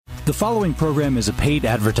The following program is a paid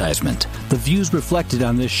advertisement. The views reflected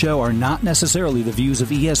on this show are not necessarily the views of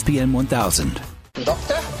ESPN 1000.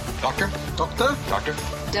 Doctor? Doctor? Doctor? Doctor?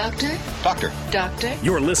 Doctor? Doctor? Doctor?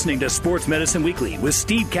 You're listening to Sports Medicine Weekly with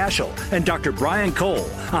Steve Cashel and Dr. Brian Cole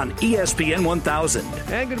on ESPN 1000.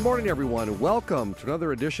 And good morning, everyone. Welcome to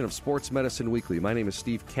another edition of Sports Medicine Weekly. My name is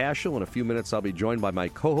Steve Cashel. In a few minutes, I'll be joined by my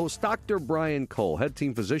co-host, Dr. Brian Cole, head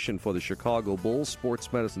team physician for the Chicago Bulls,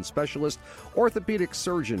 sports medicine specialist, orthopedic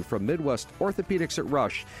surgeon from Midwest Orthopedics at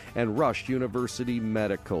Rush and Rush University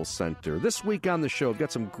Medical Center. This week on the show, we've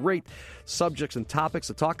got some great subjects and topics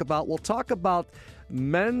to talk about. We'll talk about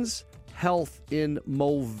men's health in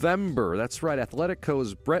Movember. That's right.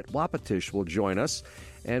 Athletico's Brett Wapitish will join us,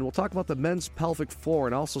 and we'll talk about the men's pelvic floor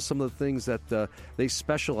and also some of the things that they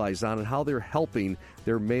specialize on and how they're helping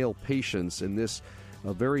their male patients in this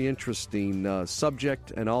very interesting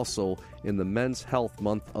subject, and also in the Men's Health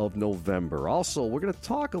Month of November. Also, we're going to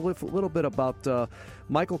talk a little bit about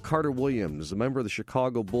Michael Carter-Williams, a member of the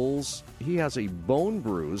Chicago Bulls. He has a bone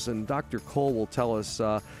bruise, and Dr. Cole will tell us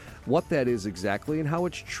what that is exactly and how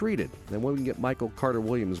it's treated, and when we can get Michael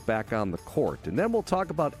Carter-Williams back on the court. And then we'll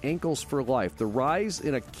talk about ankles for life, the rise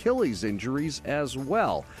in Achilles injuries as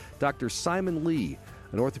well. Dr. Simon Lee,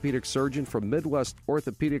 an orthopedic surgeon from Midwest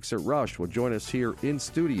Orthopedics at Rush, will join us here in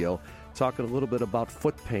studio talking a little bit about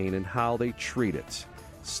foot pain and how they treat it.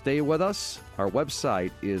 Stay with us. Our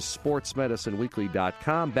website is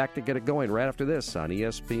sportsmedicineweekly.com. Back to get it going right after this on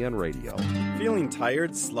ESPN Radio. Feeling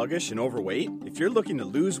tired, sluggish, and overweight? If you're looking to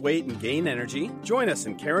lose weight and gain energy, join us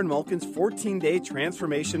in Karen Malkin's 14-day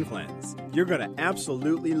transformation cleanse. You're going to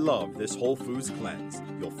absolutely love this Whole Foods cleanse.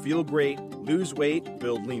 You'll feel great, lose weight,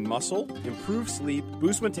 build lean muscle, improve sleep,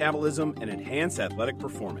 boost metabolism, and enhance athletic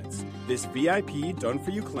performance. This VIP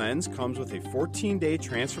done-for-you cleanse comes with a 14-day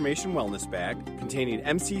transformation wellness bag containing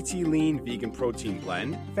MCT Lean Vegan Protein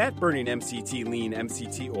Blend, fat-burning MCT Lean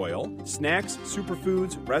MCT Oil, snacks,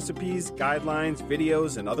 superfoods, recipes, guidelines,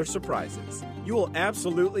 videos, and other surprises. You will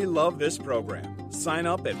absolutely love this program. Sign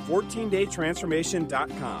up at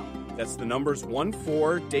 14daytransformation.com. That's the numbers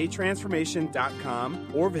 14daytransformation.com,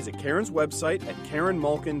 or visit Karen's website at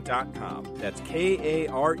KarenMalkin.com. That's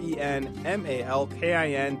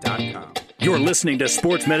KarenMalkin.com. You're listening to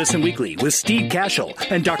Sports Medicine Weekly with Steve Cashel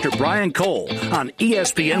and Dr. Brian Cole on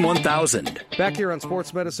ESPN 1000. Back here on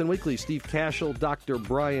Sports Medicine Weekly, Steve Cashel, Dr.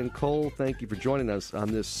 Brian Cole. Thank you for joining us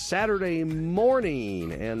on this Saturday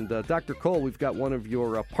morning. And Dr. Cole, we've got one of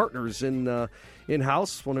your partners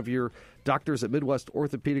in-house, one of your doctors at Midwest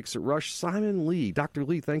Orthopedics at Rush, Simon Lee. Dr.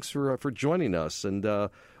 Lee, thanks for joining us. And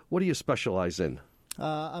what do you specialize in?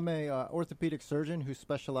 I'm a orthopedic surgeon who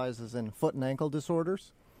specializes in foot and ankle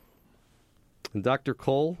disorders. And Dr.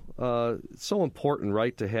 Cole, it's so important,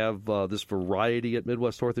 right, to have this variety at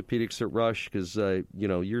Midwest Orthopedics at Rush, because,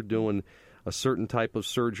 you're doing a certain type of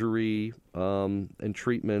surgery and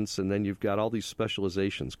treatments, and then you've got all these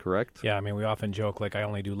specializations, correct? Yeah, I mean, we often joke, like, I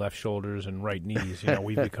only do left shoulders and right knees.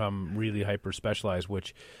 We've become really hyper-specialized,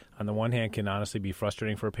 which on the one hand can honestly be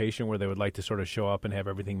frustrating for a patient where they would like to sort of show up and have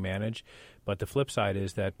everything managed. But the flip side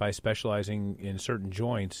is that by specializing in certain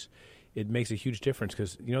joints, it makes a huge difference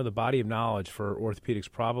because, the body of knowledge for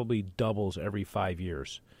orthopedics probably doubles every 5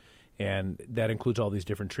 years. And that includes all these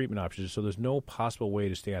different treatment options. So there's no possible way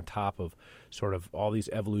to stay on top of sort of all these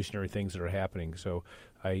evolutionary things that are happening. So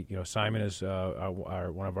Simon is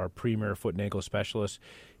one of our premier foot and ankle specialists.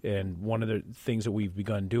 And one of the things that we've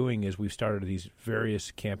begun doing is we've started these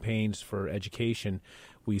various campaigns for education.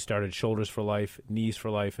 We started Shoulders for Life, Knees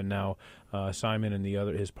for Life, and now Simon and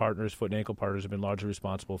his partners, foot and ankle partners, have been largely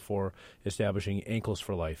responsible for establishing Ankles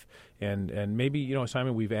for Life. And maybe,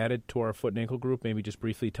 Simon, we've added to our foot and ankle group. Maybe just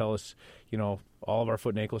briefly tell us, all of our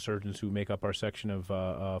foot and ankle surgeons who make up our section of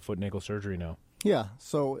foot and ankle surgery now. Yeah,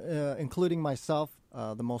 so including myself,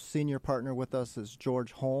 the most senior partner with us is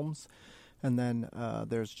George Holmes, and then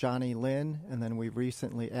there's Johnny Lynn, and then we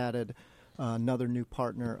recently added another new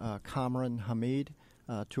partner, Kamran Hamid,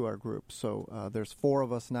 to our group. So there's 4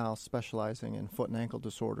 of us now specializing in foot and ankle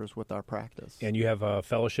disorders with our practice. And you have a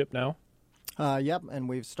fellowship now? Yep, and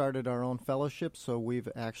we've started our own fellowship. So we've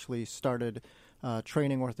actually started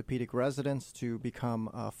training orthopedic residents to become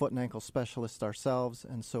foot and ankle specialists ourselves.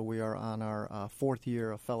 And so we are on our 4th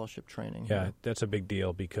year of fellowship training. Yeah, here. That's a big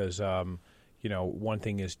deal because one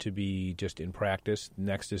thing is to be just in practice.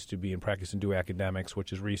 Next is to be in practice and do academics,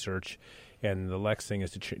 which is research. And the next thing is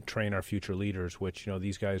to train our future leaders, which,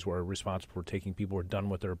 these guys were responsible for taking people who are done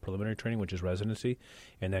with their preliminary training, which is residency,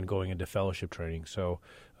 and then going into fellowship training. So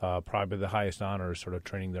probably the highest honor is sort of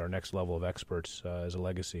training our next level of experts as a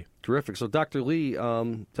legacy. Terrific. So, Dr. Lee,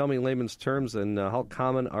 tell me in layman's terms, and how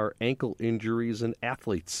common are ankle injuries in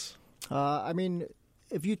athletes? I mean,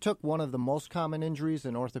 if you took one of the most common injuries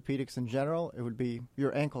in orthopedics in general, it would be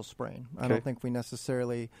your ankle sprain. I don't think we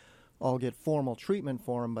necessarily all get formal treatment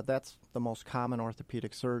for them, but that's the most common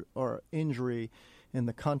orthopedic or injury in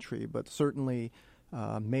the country. But certainly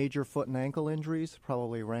major foot and ankle injuries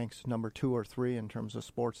probably ranks number 2 or 3 in terms of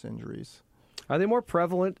sports injuries. Are they more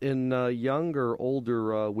prevalent in young or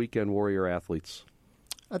older weekend warrior athletes?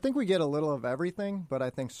 I think we get a little of everything, but I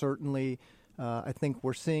think certainly I think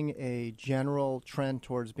we're seeing a general trend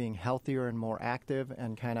towards being healthier and more active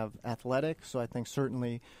and kind of athletic. So I think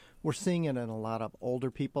certainly we're seeing it in a lot of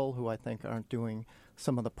older people who I think aren't doing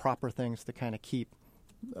some of the proper things to kind of keep,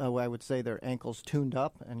 I would say, their ankles tuned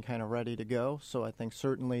up and kind of ready to go. So I think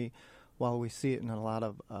certainly while we see it in a lot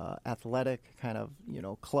of athletic kind of,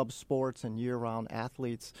 club sports and year-round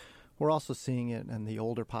athletes, we're also seeing it in the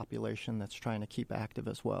older population that's trying to keep active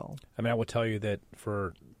as well. I mean, I will tell you that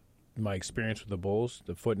for my experience with the Bulls,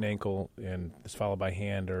 the foot and ankle and this followed by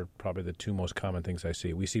hand are probably the 2 most common things I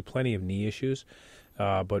see. We see plenty of knee issues,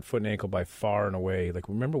 but foot and ankle by far and away. Like,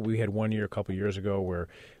 remember we had one year a couple years ago where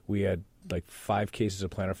we had like 5 cases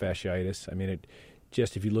of plantar fasciitis. I mean,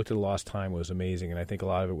 if you looked at the lost time, it was amazing, and I think a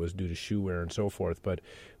lot of it was due to shoe wear and so forth. But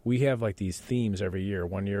we have like these themes every year.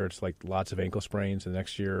 One year it's like lots of ankle sprains, the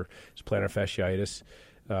next year it's plantar fasciitis.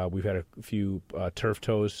 We've had a few turf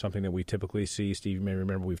toes, something that we typically see. Steve, you may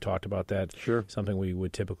remember we've talked about that. Sure. Something we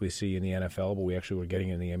would typically see in the NFL, but we actually were getting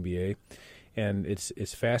in the NBA. And it's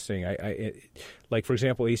fascinating. Like, for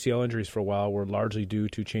example, ACL injuries for a while were largely due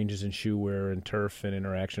to changes in shoe wear and turf and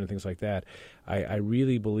interaction and things like that. I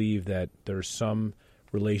really believe that there's some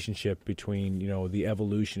relationship between, the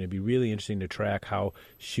evolution. It'd be really interesting to track how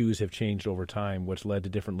shoes have changed over time, what's led to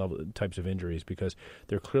different types of injuries, because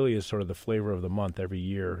there clearly is sort of the flavor of the month every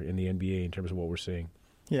year in the NBA in terms of what we're seeing.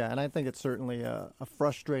 Yeah, and I think it's certainly a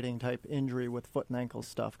frustrating type injury with foot and ankle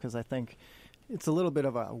stuff, because I think it's a little bit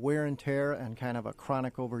of a wear and tear and kind of a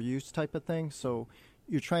chronic overuse type of thing. So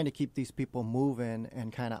you're trying to keep these people moving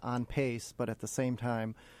and kind of on pace, but at the same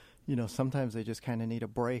time, sometimes they just kind of need a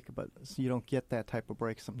break, but you don't get that type of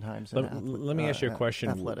break sometimes. Let me ask you a question.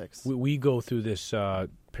 Athletics. We go through this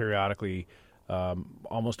periodically.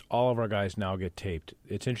 Almost all of our guys now get taped.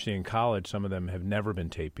 It's interesting. In college, some of them have never been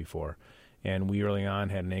taped before. And we early on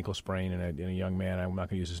had an ankle sprain in a young man. I'm not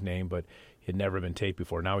going to use his name, but he had never been taped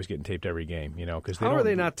before. Now he's getting taped every game. Because how are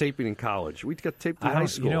they not taping in college? We got taped in high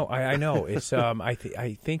school. I know. It's I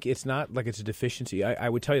think it's not like it's a deficiency. I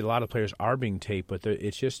would tell you a lot of players are being taped, but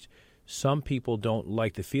it's just some people don't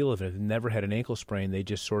like the feel of it. They've never had an ankle sprain. They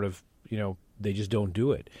just sort of they just don't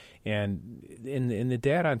do it. And in the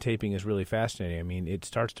data on taping is really fascinating. I mean, it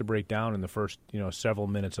starts to break down in the first several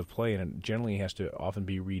minutes of play, and it generally has to often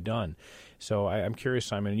be redone. So I'm curious,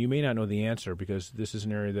 Simon, and you may not know the answer because this is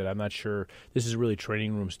an area that I'm not sure. This is really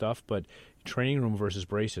training room stuff, but training room versus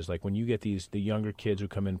braces. Like when you get the younger kids who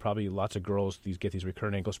come in, probably lots of girls get these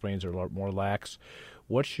recurrent ankle sprains or more lax.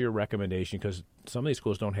 What's your recommendation? Because some of these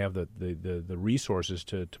schools don't have the resources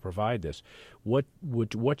to provide this.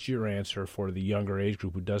 What's your answer for the younger age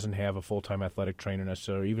group who doesn't have a full-time athletic trainer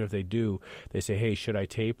necessarily? Even if they do, they say, hey, should I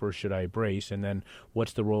tape or should I brace? And then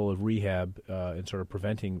what's the role of rehab in sort of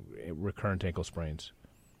preventing recurrent ankle sprains?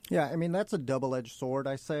 Yeah, I mean, that's a double-edged sword,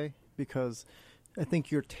 I say, because I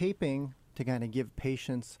think you're taping to kind of give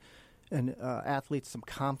patients and athletes some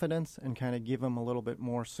confidence and kind of give them a little bit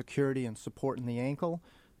more security and support in the ankle.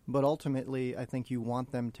 But ultimately, I think you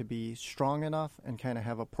want them to be strong enough and kind of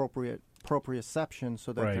have appropriate proprioception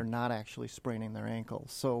so that they're not actually spraining their ankle.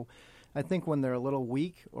 So I think when they're a little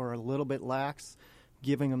weak or a little bit lax,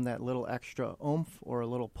 giving them that little extra oomph or a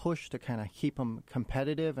little push to kind of keep them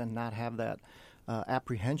competitive and not have that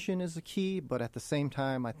apprehension is the key. But at the same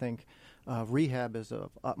time, I think rehab is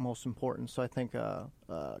of utmost importance. So I think a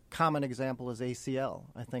common example is ACL.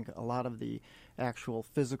 I think a lot of the actual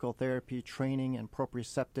physical therapy training and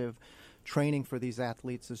proprioceptive training for these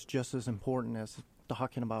athletes is just as important as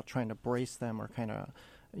talking about trying to brace them or kind of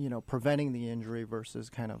preventing the injury versus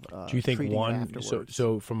kind of do you think treating one it afterwards.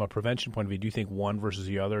 So from a prevention point of view, do you think one versus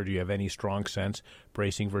the other? Do you have any strong sense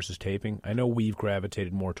bracing versus taping? I know we've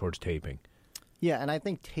gravitated more towards taping. Yeah, and I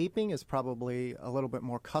think taping is probably a little bit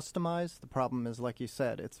more customized. The problem is, like you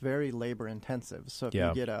said, it's very labor intensive. So if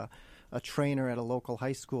you get a trainer at a local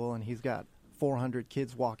high school and he's got 400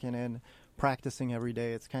 kids walking in practicing every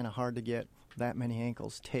day, it's kind of hard to get that many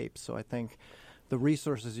ankles taped. So I think the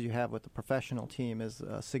resources you have with the professional team is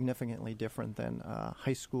significantly different than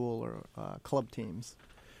high school or club teams.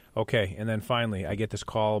 Okay, and then finally, I get this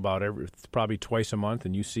call about probably twice a month,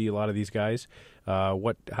 and you see a lot of these guys. How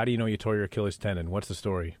do you know you tore your Achilles tendon? What's the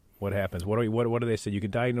story? What happens? What do they say? You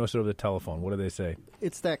can diagnose it over the telephone. What do they say?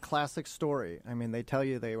 It's that classic story. I mean, they tell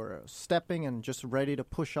you they were stepping and just ready to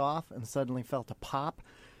push off and suddenly felt a pop.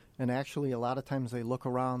 And actually, a lot of times they look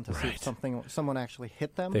around to see if someone actually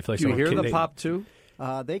hit them. They feel like Do you hear the pop too?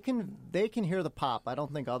 They can hear the pop. I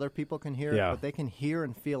don't think other people can hear it, but they can hear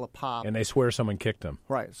and feel a pop. And they swear someone kicked them.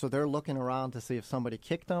 Right. So they're looking around to see if somebody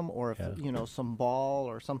kicked them or if some ball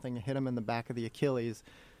or something hit them in the back of the Achilles.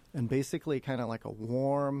 And basically kind of like a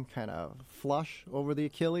warm kind of flush over the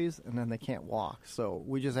Achilles, and then they can't walk. So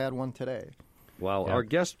we just had one today. Wow. Our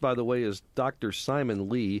guest, by the way, is Dr. Simon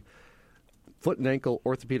Lee, foot and ankle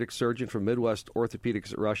orthopedic surgeon from Midwest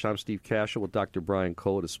Orthopedics at Rush. I'm Steve Cashel with Dr. Brian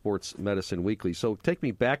Cole at Sports Medicine Weekly. So take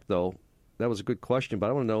me back, though. That was a good question, but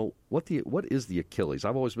I want to know, what is the Achilles?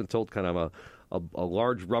 I've always been told kind of a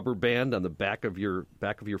large rubber band on the back of your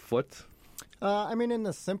foot. I mean, in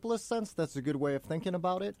the simplest sense, that's a good way of thinking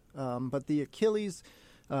about it. But the Achilles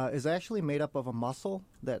is actually made up of a muscle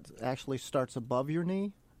that actually starts above your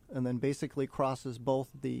knee and then basically crosses both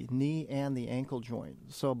the knee and the ankle joint.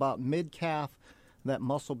 So about mid-calf, that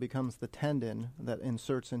muscle becomes the tendon that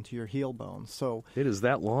inserts into your heel bone. So it is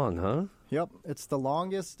that long, huh? Yep. It's the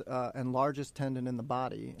longest and largest tendon in the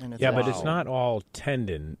body. And it's but it's not all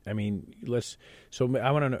tendon. I mean,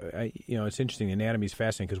 I want to know, it's interesting. Anatomy is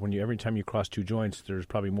fascinating because every time you cross two joints, there's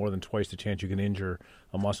probably more than twice the chance you can injure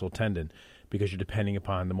a muscle tendon because you're depending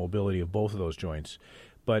upon the mobility of both of those joints.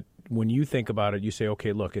 But when you think about it, you say,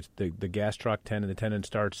 okay, look, it's the gastroc tendon. The tendon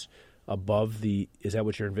starts above is that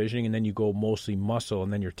what you're envisioning? And then you go mostly muscle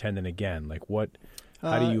and then your tendon again. Like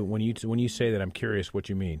how do you, when you say that, I'm curious what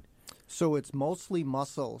you mean. So it's mostly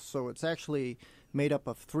muscle. So it's actually made up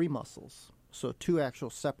of three muscles. So two actual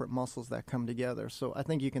separate muscles that come together. So I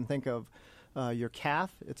think you can think of your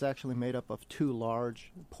calf. It's actually made up of two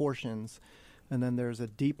large portions. And then there's a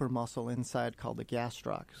deeper muscle inside called the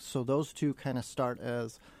gastroc. So those two kind of start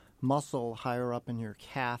as muscle higher up in your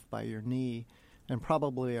calf by your knee, and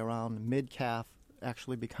probably around mid-calf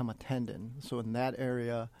actually become a tendon. So in that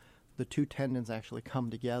area, the two tendons actually come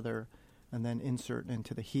together and then insert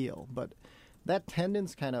into the heel. But that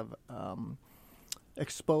tendon's kind of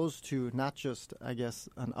exposed to not just, I guess,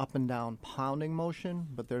 an up and down pounding motion,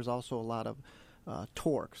 but there's also a lot of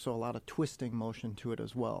torque, so a lot of twisting motion to it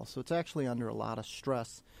as well. So it's actually under a lot of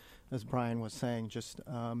stress, as Brian was saying, just,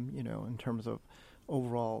 in terms of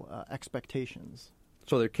overall expectations.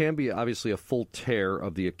 So there can be obviously a full tear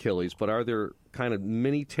of the Achilles, but are there kind of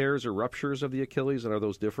mini tears or ruptures of the Achilles, and are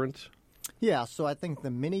those different? Yeah, so I think the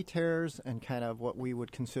mini tears and kind of what we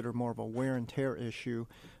would consider more of a wear and tear issue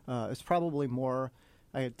is probably more,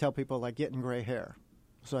 I tell people, like getting gray hair.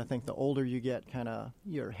 So I think the older you get, kind of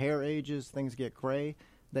your hair ages, things get gray,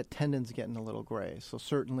 that tendon's getting a little gray. So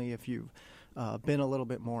certainly if you've been a little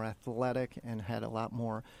bit more athletic and had a lot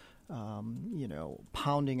more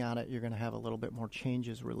pounding on it, you're going to have a little bit more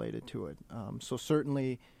changes related to it. So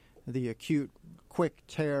certainly the acute, quick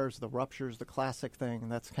tears, the ruptures, the classic thing,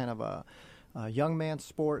 that's kind of a young man's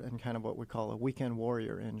sport and kind of what we call a weekend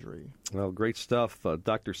warrior injury. Well, great stuff,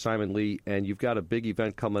 Dr. Simon Lee. And you've got a big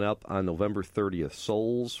event coming up on November 30th,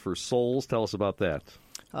 Souls for Souls. Tell us about that.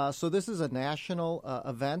 So this is a national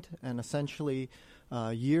event, and essentially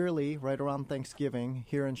yearly, right around Thanksgiving,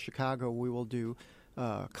 here in Chicago, we will do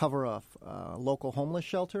cover a local homeless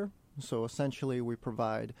shelter. So essentially we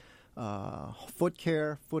provide foot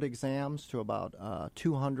care, foot exams to about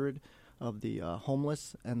 200 of the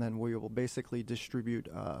homeless, and then we will basically distribute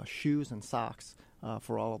shoes and socks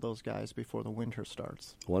for all of those guys before the winter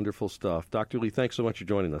starts. Wonderful stuff. Dr. Lee, thanks so much for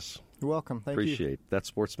joining us. You're welcome. Thank you. Appreciate it. That's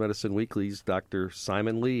Sports Medicine Weekly's Dr.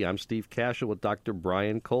 Simon Lee. I'm Steve Cashel with Dr.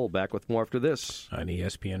 Brian Cole. Back with more after this on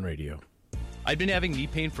ESPN Radio. I'd been having knee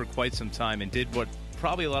pain for quite some time and did what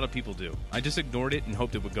probably a lot of people do. I just ignored it and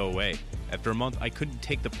hoped it would go away. After a month, I couldn't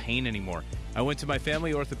take the pain anymore. I went to my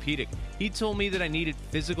family orthopedic. He told me that I needed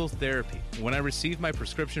physical therapy. When I received my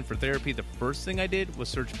prescription for therapy, the first thing I did was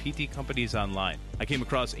search PT companies online. I came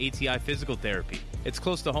across ATI Physical Therapy. It's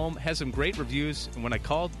close to home, has some great reviews, and when I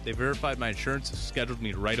called, they verified my insurance, scheduled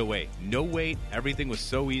me right away. No wait, everything was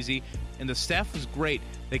so easy, and the staff was great.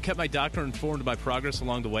 They kept my doctor informed of my progress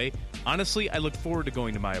along the way. Honestly, I look forward to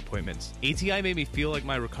going to my appointments. ATI made me feel like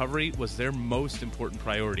my recovery was their most important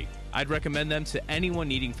priority. I'd recommend them to anyone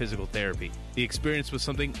needing physical therapy. The experience was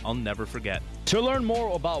something I'll never forget. To learn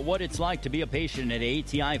more about what it's like to be a patient at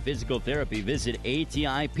ATI Physical Therapy, visit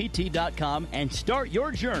ATIPT.com and start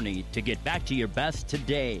your journey to get back to your best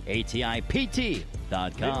today. ATI PT.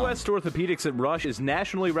 MidwestOrthopedics.com. Midwest Orthopedics at Rush is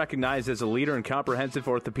nationally recognized as a leader in comprehensive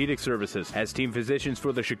orthopedic services. As team physicians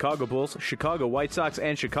for the Chicago Bulls, Chicago White Sox,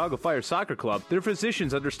 and Chicago Fire Soccer Club, their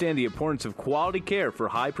physicians understand the importance of quality care for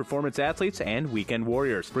high-performance athletes and weekend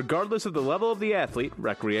warriors. Regardless of the level of the athlete,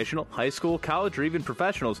 recreational, high school, college, or even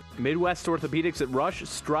professionals, Midwest Orthopedics at Rush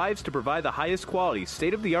strives to provide the highest quality,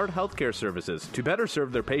 state-of-the-art healthcare services. To better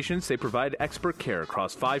serve their patients, they provide expert care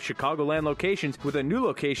across 5 Chicagoland locations with a new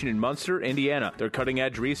location in Munster, Indiana. Their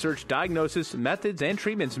cutting-edge research, diagnosis, methods, and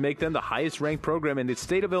treatments make them the highest-ranked program in the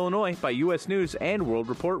state of Illinois by U.S. News and World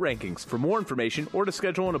Report rankings. For more information or to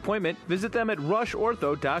schedule an appointment, visit them at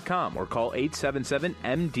rushortho.com or call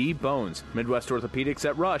 877-MD-BONES. Midwest Orthopedics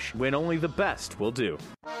at Rush, when only the best will do.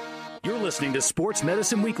 You're listening to Sports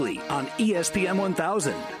Medicine Weekly on ESPN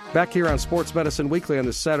 1000. Back here on Sports Medicine Weekly on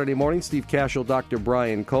this Saturday morning, Steve Cashel, Dr.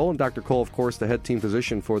 Brian Cole. And Dr. Cole, of course, the head team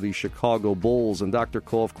physician for the Chicago Bulls. And Dr.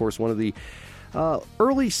 Cole, of course, one of the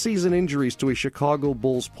early season injuries to a Chicago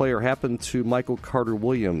Bulls player happened to Michael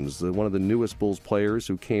Carter-Williams, one of the newest Bulls players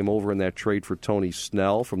who came over in that trade for Tony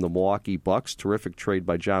Snell from the Milwaukee Bucks. Terrific trade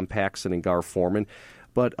by John Paxson and Gar Forman.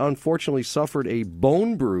 But unfortunately suffered a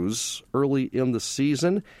bone bruise early in the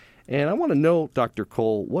season. And I want to know, Dr.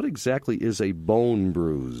 Cole, what exactly is a bone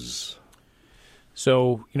bruise?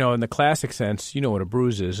 So, in the classic sense, you know what a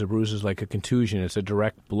bruise is. A bruise is like a contusion. It's a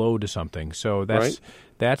direct blow to something. So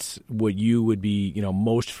that's what you would be,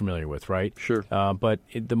 most familiar with, right? Sure. But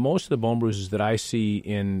most of the bone bruises that I see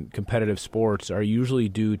in competitive sports are usually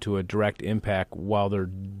due to a direct impact while they're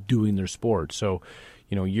doing their sport. So,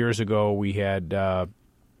 years ago we had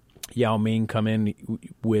Yao Ming come in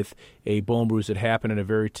with a bone bruise that happened in a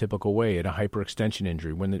very typical way, in a hyperextension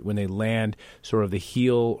injury. When they land, sort of the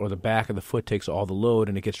heel or the back of the foot takes all the load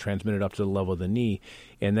and it gets transmitted up to the level of the knee.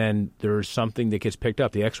 And then there's something that gets picked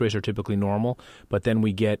up. The x-rays are typically normal, but then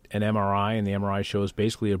we get an MRI, and the MRI shows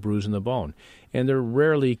basically a bruise in the bone. And they're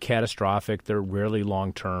rarely catastrophic. They're rarely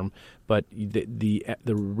long-term. But the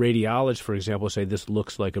radiologists, for example, say this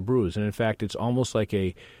looks like a bruise. And in fact, it's almost like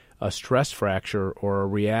a stress fracture or a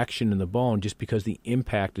reaction in the bone just because the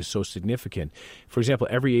impact is so significant. For example,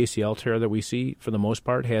 every ACL tear that we see, for the most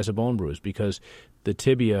part, has a bone bruise because the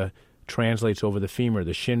tibia translates over the femur,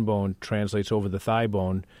 the shin bone translates over the thigh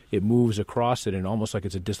bone, it moves across it and almost like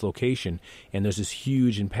it's a dislocation, and there's this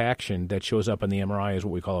huge impaction that shows up on the MRI as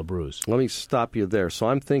what we call a bruise. Let me stop you there. So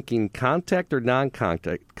I'm thinking contact or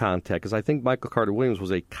non-contact, because I think Michael Carter-Williams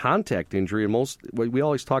was a contact injury, and we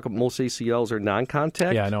always talk about most ACLs are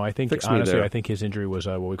non-contact. Yeah, no, I think, honestly, I think his injury was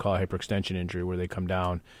what we call a hyperextension injury, where they come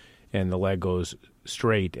down and the leg goes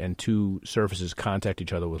straight and two surfaces contact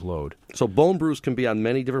each other with load. So bone bruise can be on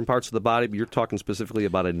many different parts of the body, but you're talking specifically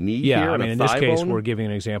about a knee here? Yeah, I mean, in this case, bone? we're giving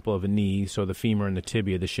an example of a knee, so the femur and the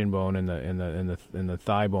tibia, the shin bone and the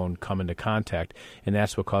thigh bone come into contact, and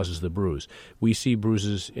that's what causes the bruise. We see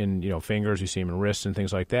bruises in fingers, we see them in wrists and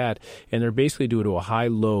things like that, and they're basically due to a high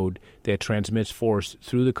load that transmits force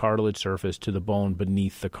through the cartilage surface to the bone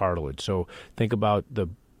beneath the cartilage. So think about the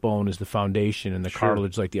bone is the foundation and the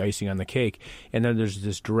cartilage like the icing on the cake, and then there's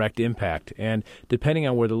this direct impact, and depending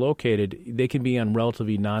on where they're located, they can be on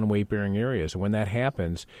relatively non-weight bearing areas, and when that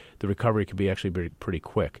happens, the recovery can be actually pretty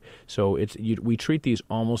quick. So we treat these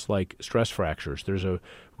almost like stress fractures. There's a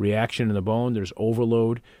reaction in the bone, there's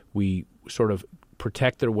overload, we sort of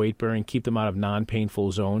protect their weight bearing, keep them out of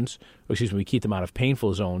non-painful zones. We keep them out of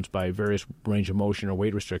painful zones by various range of motion or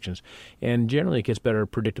weight restrictions. And generally it gets better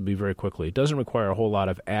predictably very quickly. It doesn't require a whole lot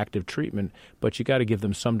of active treatment, but you got to give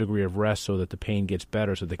them some degree of rest so that the pain gets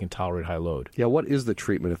better so they can tolerate high load. Yeah, what is the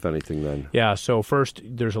treatment, if anything, then? Yeah, so first,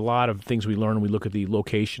 there's a lot of things we learn. We look at the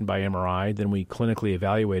location by MRI, then we clinically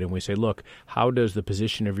evaluate and we say, look, how does the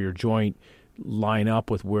position of your joint line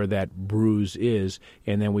up with where that bruise is,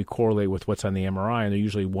 and then we correlate with what's on the MRI, and they're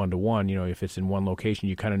usually 1-to-1. If it's in one location,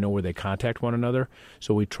 you kind of know where they contact one another.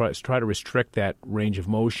 So we try to restrict that range of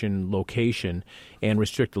motion location and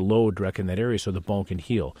restrict the load direct in that area so the bone can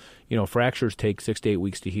heal. Fractures take 6 to 8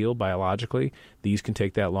 weeks to heal biologically. These can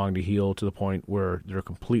take that long to heal to the point where they're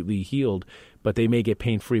completely healed, but they may get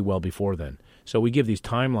pain-free well before then. So we give these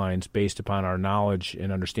timelines based upon our knowledge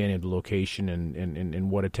and understanding of the location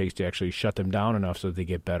and what it takes to actually shut them down enough so that they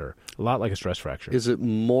get better. A lot like a stress fracture. Is it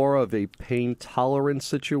more of a pain tolerance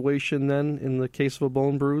situation then in the case of a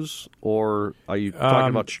bone bruise? Or are you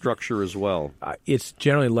talking about structure as well? It's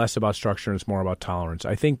generally less about structure and it's more about tolerance.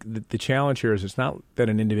 I think the challenge here is it's not that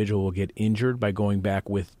an individual will get injured by going back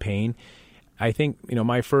with pain. I think,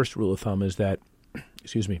 my first rule of thumb is that,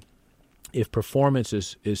 if performance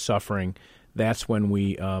is suffering, that's when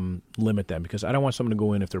we limit them, because I don't want someone to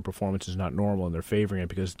go in if their performance is not normal and they're favoring it,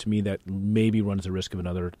 because to me that maybe runs the risk of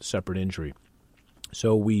another separate injury.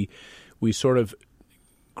 So we sort of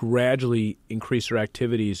gradually increase our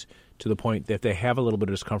activities to the point that if they have a little bit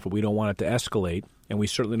of discomfort, we don't want it to escalate, and we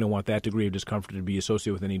certainly don't want that degree of discomfort to be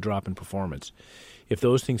associated with any drop in performance. If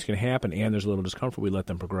those things can happen and there's a little discomfort, we let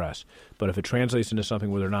them progress. But if it translates into something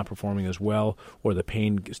where they're not performing as well or the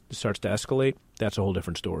pain starts to escalate, that's a whole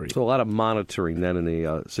different story. So a lot of monitoring then in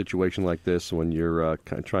a situation like this when you're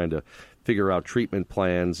kind of trying to figure out treatment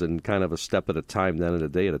plans and kind of a step at a time then and a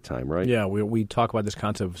day at a time, right? Yeah, we talk about this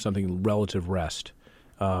concept of something relative rest.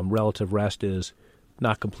 Relative rest is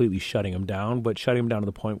not completely shutting them down, but shutting them down to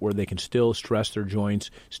the point where they can still stress their joints,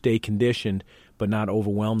 stay conditioned, but not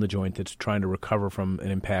overwhelm the joint that's trying to recover from an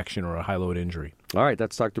impaction or a high-load injury. All right,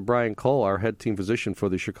 that's Dr. Brian Cole, our head team physician for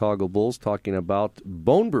the Chicago Bulls, talking about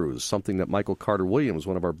bone bruise, something that Michael Carter-Williams,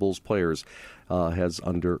 one of our Bulls players, has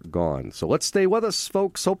undergone. So let's stay with us,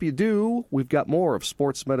 folks. Hope you do. We've got more of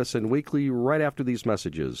Sports Medicine Weekly right after these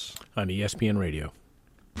messages. On ESPN Radio.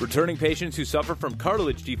 Returning patients who suffer from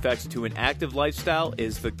cartilage defects to an active lifestyle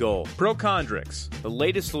is the goal. Prochondrix, the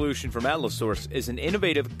latest solution from Allosource, is an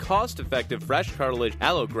innovative, cost-effective fresh cartilage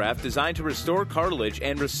allograft designed to restore cartilage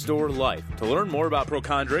and restore life. To learn more about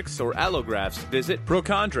Prochondrix or allografts, visit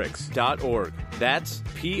prochondrix.org. That's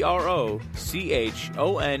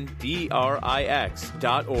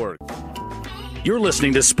PROCHONDRIX.org. You're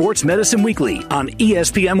listening to Sports Medicine Weekly on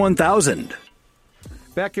ESPN 1000.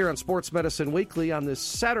 Back here on Sports Medicine Weekly on this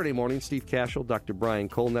Saturday morning, Steve Cashel, Dr. Brian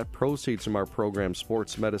Cole. Net proceeds from our program,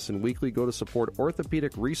 Sports Medicine Weekly, go to support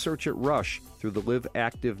orthopedic research at Rush through the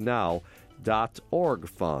LiveActiveNow.org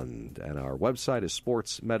fund. And our website is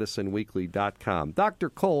sportsmedicineweekly.com. Dr.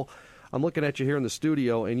 Cole, I'm looking at you here in the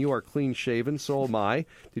studio, and you are clean-shaven, so am I.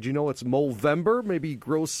 Did you know it's Movember? Maybe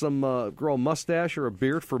grow a mustache or a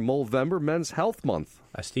beard for Movember, Men's Health Month.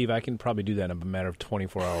 Steve, I can probably do that in a matter of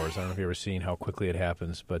 24 hours. I don't know if you've ever seen how quickly it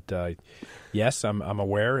happens. But, yes, I'm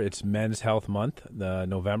aware it's Men's Health Month,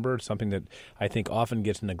 November. It's something that I think often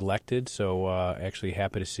gets neglected, so actually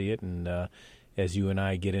happy to see it. And as you and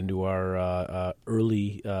I get into our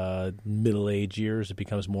early middle-age years, it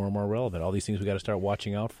becomes more and more relevant. All these things we got to start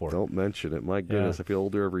watching out for. Don't mention it. My goodness, I feel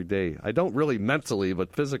older every day. I don't really mentally,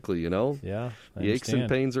 but physically, you know. Yeah, the aches and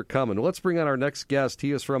pains are coming. Well, let's bring on our next guest.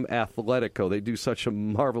 He is from Athletico. They do such a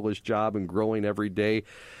marvelous job in growing every day.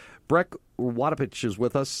 Brett Wadapich is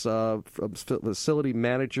with us, facility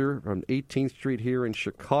manager on 18th Street here in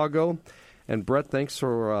Chicago. And Brett, thanks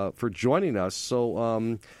for joining us.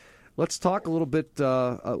 So, let's talk a little bit,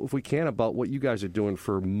 if we can, about what you guys are doing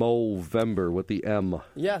for Movember with the M.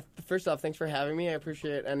 Yeah, first off, thanks for having me. I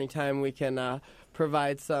appreciate any time we can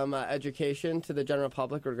provide some education to the general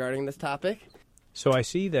public regarding this topic. So I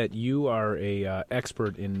see that you are a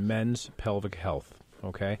expert in men's pelvic health,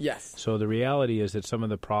 okay? Yes. So the reality is that some of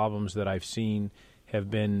the problems that I've seen have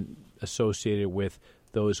been associated with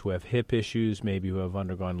those who have hip issues, maybe who have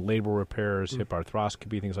undergone labral repairs, hip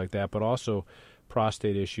arthroscopy, things like that, but also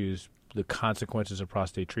prostate issues, the consequences of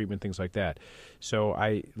prostate treatment, things like that. So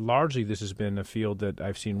largely this has been a field that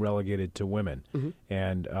I've seen relegated to women,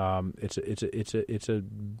 and it's a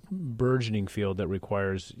burgeoning field that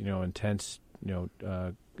requires intense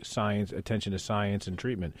science, attention to science and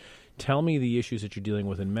treatment. Tell me the issues that you're dealing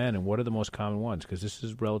with in men, and what are the most common ones? Because this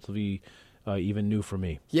is relatively even new for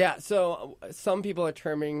me. Yeah, so some people are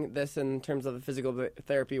terming this in terms of the physical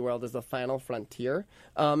therapy world as the final frontier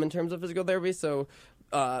in terms of physical therapy. So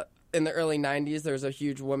in the early 90s, there was a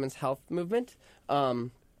huge women's health movement. And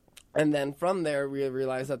then from there, we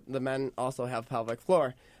realized that the men also have pelvic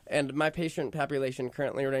floor. And my patient population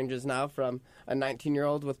currently ranges now from a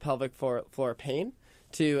 19-year-old with pelvic floor pain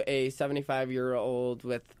to a 75-year-old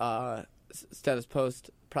with status post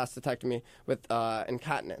prostatectomy with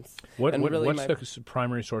incontinence. What's the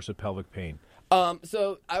primary source of pelvic pain?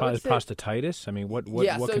 So I would say prostatitis. I mean, what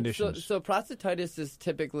conditions? So prostatitis is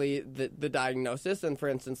typically the diagnosis. And for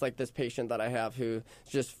instance, like this patient that I have who's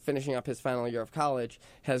just finishing up his final year of college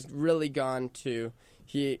has really gone to.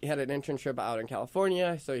 He had an internship out in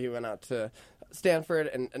California, so he went out to Stanford,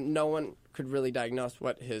 and no one could really diagnose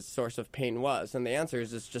what his source of pain was. And the answer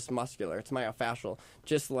is it's just muscular. It's myofascial,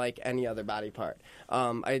 just like any other body part.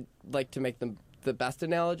 I like to make the best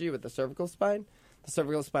analogy with the cervical spine. The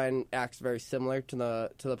cervical spine acts very similar to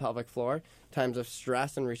the pelvic floor. Times of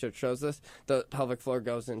stress, and research shows this, the pelvic floor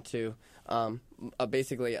goes into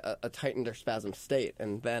basically a tightened or spasm state,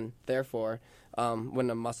 and then therefore when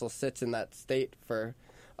a muscle sits in that state for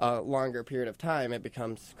a longer period of time, it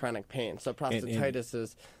becomes chronic pain. So prostatitis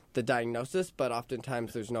is the diagnosis, but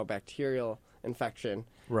oftentimes there's no bacterial infection.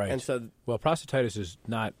 Right. And so, well, prostatitis is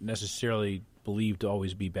not necessarily believed to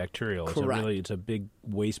always be bacterial. Correct. It's a big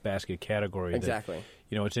wastebasket category. Exactly.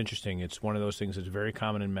 That, it's interesting. It's one of those things that's very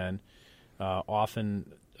common in men,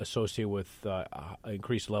 often associated with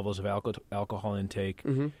increased levels of alcohol intake,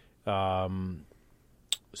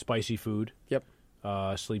 spicy food,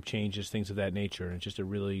 sleep changes, things of that nature, and it's just a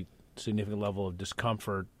really significant level of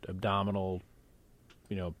discomfort, abdominal,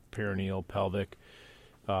 perineal, pelvic,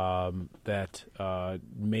 that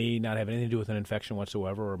may not have anything to do with an infection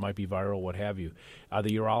whatsoever, or might be viral, what have you. Are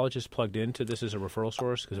the urologists plugged into this as a referral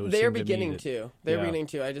source? Because they're beginning to. They're beginning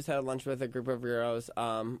to. I just had lunch with a group of uros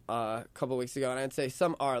a couple weeks ago, and I'd say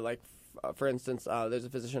some are like. For instance, there's a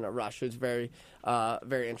physician at Rush who's very,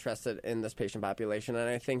 very interested in this patient population, and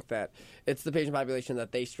I think that it's the patient population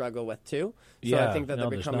that they struggle with too. So I think that they're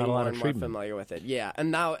becoming more and more familiar with it. Yeah,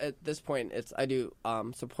 and now at this point, I do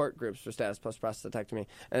support groups for status post prostatectomy,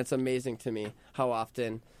 and it's amazing to me how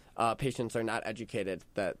often patients are not educated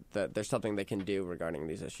that there's something they can do regarding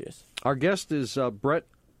these issues. Our guest is Brett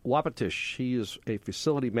Wapitish. He is a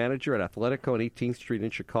facility manager at Athletico on 18th Street in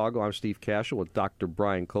Chicago. I'm Steve Cashel with Dr.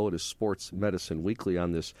 Brian Cole at his Sports Medicine Weekly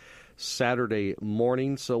on this Saturday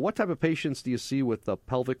morning. So what type of patients do you see with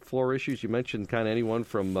pelvic floor issues? You mentioned kind of anyone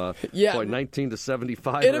from 19 to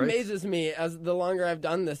 75, It amazes me, as the longer I've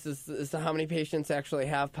done this, as to how many patients actually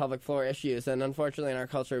have pelvic floor issues. And unfortunately in our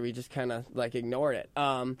culture, we just kind of ignore it.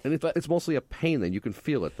 And it's mostly a pain then. You can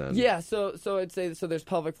feel it then. Yeah, so I'd say there's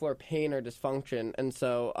pelvic floor pain or dysfunction. And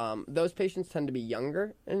so those patients tend to be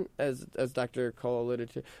younger, and as Dr. Cole alluded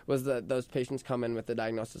to, was that those patients come in with the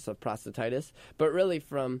diagnosis of prostatitis. But really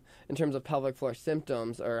in terms of pelvic floor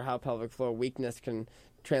symptoms, or how pelvic floor weakness can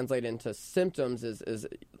translate into symptoms, is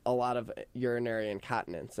a lot of urinary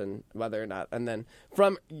incontinence, and whether or not, and then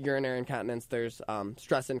from urinary incontinence there's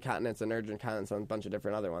stress incontinence and urge incontinence and a bunch of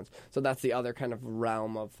different other ones. So that's the other kind of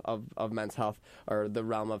realm of men's health, or the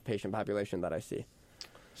realm of patient population that I see.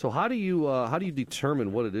 So how do you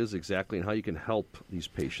determine what it is exactly and how you can help these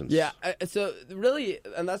patients? Yeah, so really,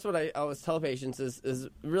 and that's what I always tell patients is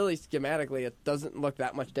really schematically, it doesn't look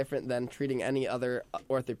that much different than treating any other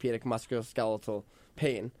orthopedic musculoskeletal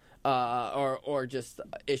pain or just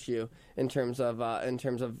issue in terms of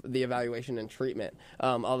the evaluation and treatment.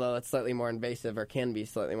 Although it's slightly more invasive, or can be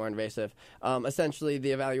slightly more invasive. Essentially,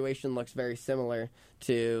 the evaluation looks very similar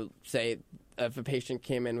to, say, if a patient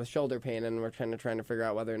came in with shoulder pain and we're trying to figure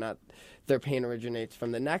out whether or not their pain originates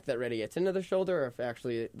from the neck that radiates into the shoulder, or if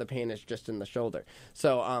actually the pain is just in the shoulder.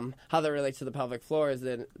 So how that relates to the pelvic floor is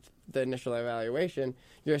that the initial evaluation,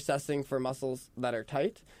 you're assessing for muscles that are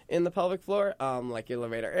tight in the pelvic floor, like your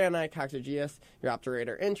levator ani, coccygeus, your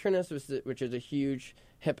obturator internus, which is a huge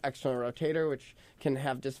hip external rotator, which can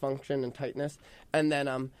have dysfunction and tightness, and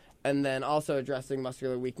then also addressing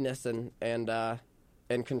muscular weakness and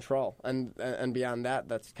control, and beyond that,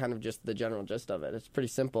 that's kind of just the general gist of it. It's pretty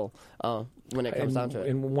simple when it comes down to it.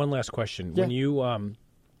 And one last question: when you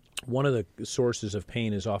one of the sources of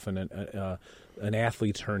pain is often an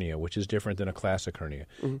athlete's hernia, which is different than a classic hernia.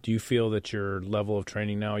 Mm-hmm. Do you feel that your level of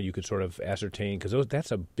training now, you could sort of ascertain, because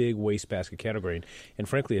that's a big wastebasket category, and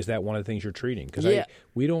frankly, is that one of the things you're treating? Because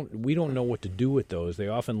we don't know what to do with those. They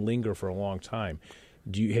often linger for a long time.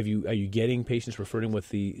 Are you getting patients referring with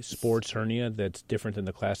the sports hernia that's different than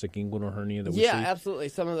the classic inguinal hernia that we see? Yeah, absolutely.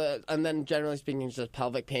 Some of and then generally speaking, it's just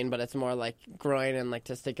pelvic pain, but it's more like groin and like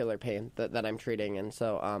testicular pain that I'm treating, and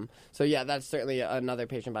so yeah, that's certainly another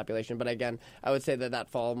patient population. But again, I would say that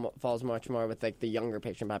falls much more with like the younger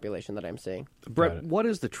patient population that I'm seeing. Brett, what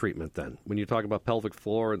is the treatment then when you talk about pelvic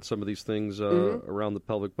floor and some of these things around the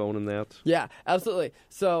pelvic bone and that? Yeah, absolutely.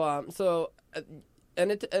 And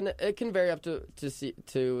it can vary up to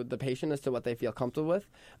the patient as to what they feel comfortable with.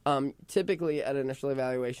 Typically, at initial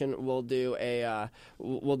evaluation, we'll do an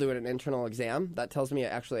internal exam that tells me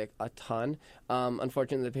actually a ton.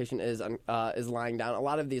 Unfortunately, the patient is lying down. A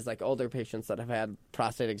lot of these like older patients that have had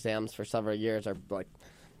prostate exams for several years are like,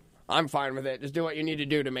 I'm fine with it. Just do what you need to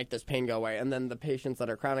do to make this pain go away. And then the patients that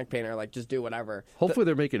are chronic pain are like, just do whatever. Hopefully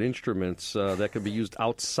they're making instruments that can be used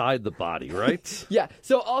outside the body, right? Yeah.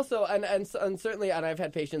 So also, and certainly, and I've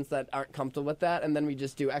had patients that aren't comfortable with that, and then we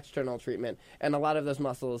just do external treatment. And a lot of those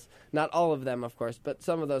muscles, not all of them, of course, but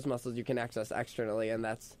some of those muscles you can access externally, and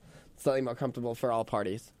that's slightly more comfortable for all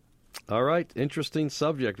parties. All right. Interesting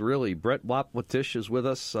subject, really. Brett Wapitish is with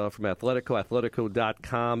us from Athletico.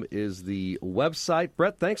 Athletico.com is the website.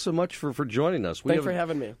 Brett, thanks so much for joining us. Thanks for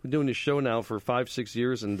having me. We're doing this show now for 5-6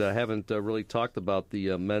 years and haven't really talked about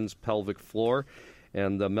the men's pelvic floor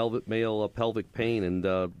and male pelvic pain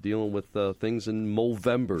and dealing with things in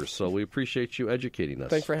Movember. So we appreciate you educating us.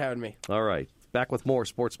 Thanks for having me. All right. Back with more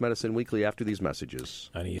Sports Medicine Weekly after these messages.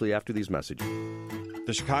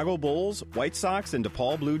 The Chicago Bulls, White Sox, and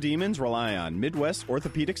DePaul Blue Demons rely on Midwest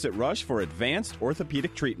Orthopedics at Rush for advanced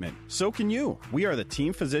orthopedic treatment. So can you. We are the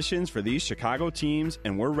team physicians for these Chicago teams,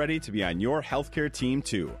 and we're ready to be on your healthcare team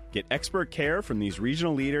too. Get expert care from these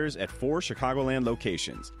regional leaders at 4 Chicagoland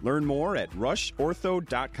locations. Learn more at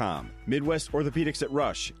rushortho.com. Midwest Orthopedics at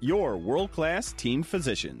Rush, your world-class team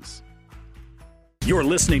physicians. You're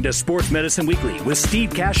listening to Sports Medicine Weekly with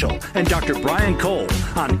Steve Cashel and Dr. Brian Cole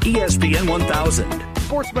on ESPN 1000.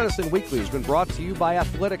 Sports Medicine Weekly has been brought to you by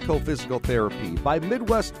Athletico Physical Therapy, by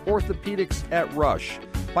Midwest Orthopedics at Rush,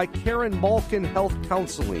 by Karen Malkin Health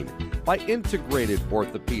Counseling, by Integrated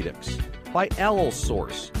Orthopedics, by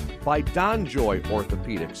Allosource, by Donjoy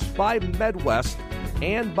Orthopedics, by MedWest,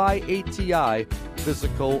 and by ATI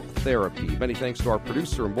Physical Therapy. Many thanks to our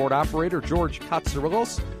producer and board operator, George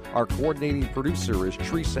Katsarilos. Our coordinating producer is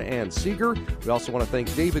Teresa Ann Seeger. We also want to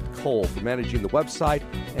thank David Cole for managing the website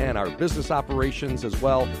and our business operations, as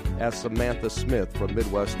well as Samantha Smith from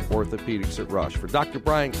Midwest Orthopedics at Rush. For Dr.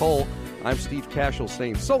 Brian Cole, I'm Steve Cashel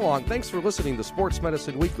saying so long. Thanks for listening to Sports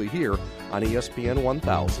Medicine Weekly here on ESPN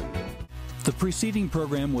 1000. The preceding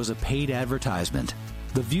program was a paid advertisement.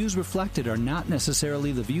 The views reflected are not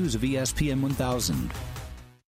necessarily the views of ESPN 1000.